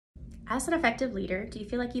As an effective leader, do you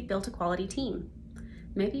feel like you've built a quality team?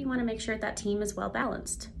 Maybe you want to make sure that team is well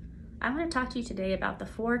balanced. I want to talk to you today about the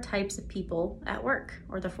 4 types of people at work,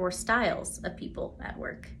 or the 4 styles of people at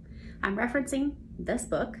work. I'm referencing this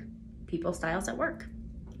book, People Styles at Work.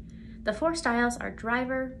 The 4 styles are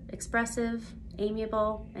driver, expressive,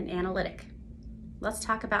 amiable, and analytic. Let's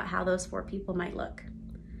talk about how those 4 people might look.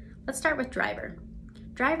 Let's start with driver.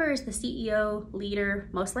 Driver is the CEO, leader,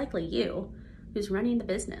 most likely you, who's running the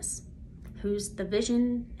business, who's the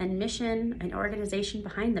vision and mission and organization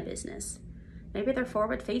behind the business. Maybe they're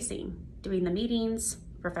forward-facing, doing the meetings,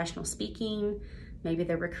 professional speaking, maybe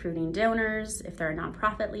they're recruiting donors, if they're a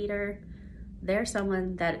nonprofit leader. They're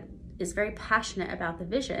someone that is very passionate about the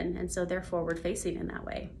vision, and so they're forward-facing in that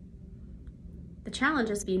way. The challenge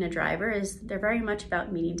is being a driver is they're very much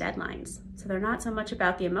about meeting deadlines. So they're not so much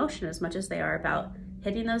about the emotion as much as they are about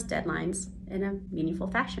hitting those deadlines in a meaningful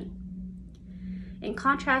fashion. In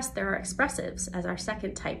contrast, there are expressives as our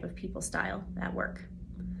second type of people style at work.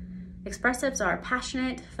 Expressives are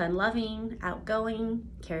passionate, fun-loving, outgoing,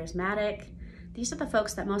 charismatic. These are the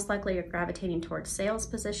folks that most likely are gravitating towards sales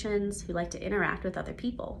positions, who like to interact with other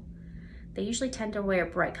people. They usually tend to wear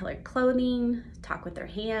bright colored clothing, talk with their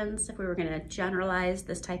hands, if we were gonna generalize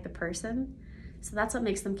this type of person. So that's what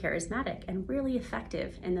makes them charismatic and really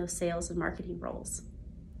effective in those sales and marketing roles.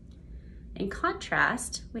 In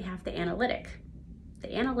contrast, we have the analytic.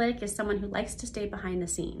 The analytic is someone who likes to stay behind the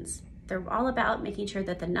scenes. They're all about making sure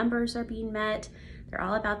that the numbers are being met. They're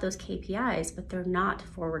all about those KPIs, but they're not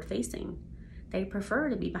forward-facing. They prefer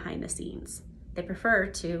to be behind the scenes. They prefer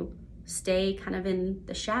to stay kind of in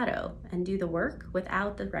the shadow and do the work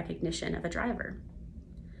without the recognition of a driver.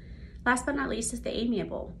 Last but not least is the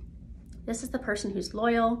amiable. This is the person who's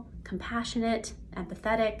loyal, compassionate,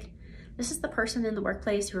 empathetic. This is the person in the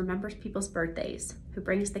workplace who remembers people's birthdays, who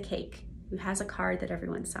brings the cake, who has a card that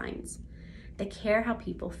everyone signs. They care how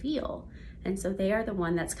people feel, and so they are the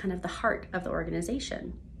one that's kind of the heart of the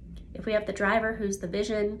organization. If we have the driver who's the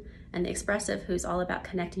vision, and the expressive who's all about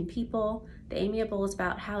connecting people, the amiable is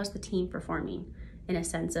about how is the team performing, in a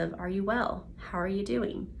sense of, are you well? How are you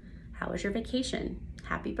doing? How was your vacation?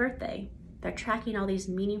 Happy birthday. They're tracking all these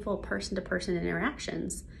meaningful person-to-person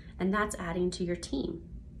interactions, and that's adding to your team.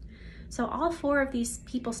 So all 4 of these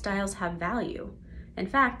people styles have value. In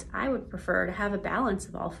fact, I would prefer to have a balance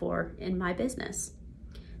of all 4 in my business.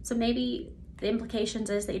 So maybe the implications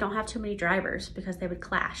is that you don't have too many drivers because they would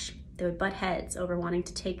clash. They would butt heads over wanting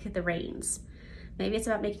to take the reins. Maybe it's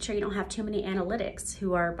about making sure you don't have too many analytics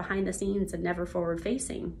who are behind the scenes and never forward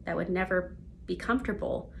facing, that would never be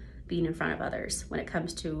comfortable being in front of others when it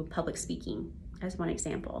comes to public speaking, as one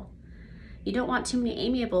example. You don't want too many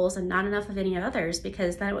amiables and not enough of any others,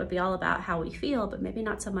 because then it would be all about how we feel, but maybe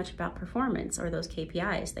not so much about performance or those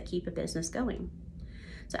KPIs that keep a business going.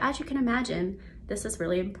 So as you can imagine, this is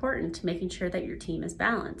really important to making sure that your team is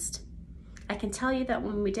balanced. I can tell you that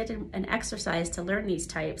when we did an exercise to learn these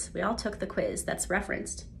types, we all took the quiz that's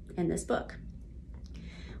referenced in this book.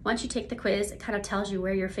 Once you take the quiz, it kind of tells you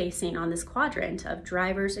where you're facing on this quadrant of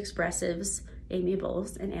drivers, expressives,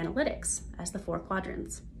 amiables, and analytics as the 4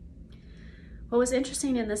 quadrants. What was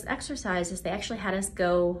interesting in this exercise is they actually had us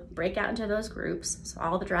go break out into those groups, so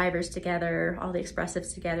all the drivers together, all the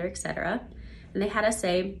expressives together, etc. And they had us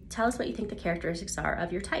say, tell us what you think the characteristics are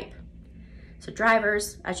of your type. So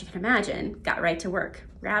drivers, as you can imagine, got right to work.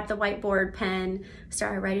 Grabbed the whiteboard pen,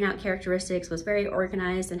 started writing out characteristics, was very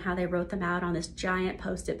organized in how they wrote them out on this giant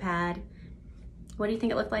Post-it pad. What do you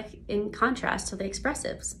think it looked like in contrast to the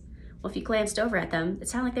expressives? Well, if you glanced over at them, it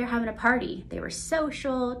sounded like they were having a party. They were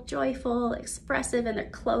social, joyful, expressive in their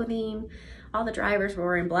clothing. All the drivers were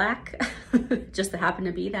wearing black, just happened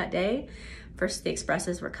to be that day. First, the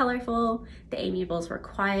expressives were colorful, the amiables were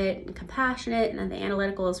quiet and compassionate, and then the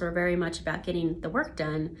analyticals were very much about getting the work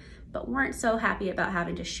done, but weren't so happy about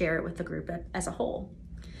having to share it with the group as a whole.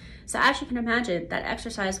 So as you can imagine, that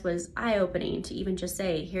exercise was eye-opening to even just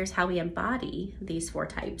say, here's how we embody these 4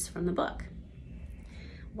 types from the book.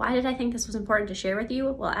 Why did I think this was important to share with you?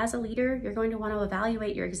 Well, as a leader, you're going to want to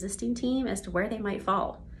evaluate your existing team as to where they might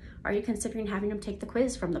fall. Are you considering having them take the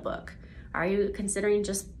quiz from the book? Are you considering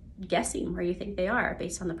just guessing where you think they are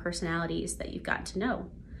based on the personalities that you've gotten to know?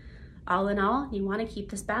 All in all, you want to keep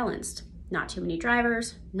this balanced. Not too many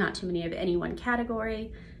drivers, not too many of any one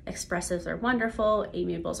category. Expressives are wonderful,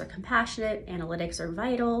 amiables are compassionate, analytics are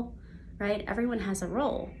vital, right? Everyone has a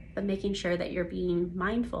role, but making sure that you're being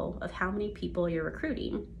mindful of how many people you're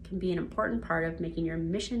recruiting can be an important part of making your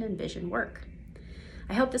mission and vision work.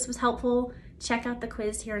 I hope this was helpful. Check out the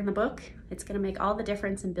quiz here in the book. It's going to make all the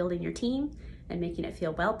difference in building your team and making it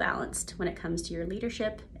feel well balanced when it comes to your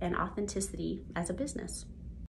leadership and authenticity as a business.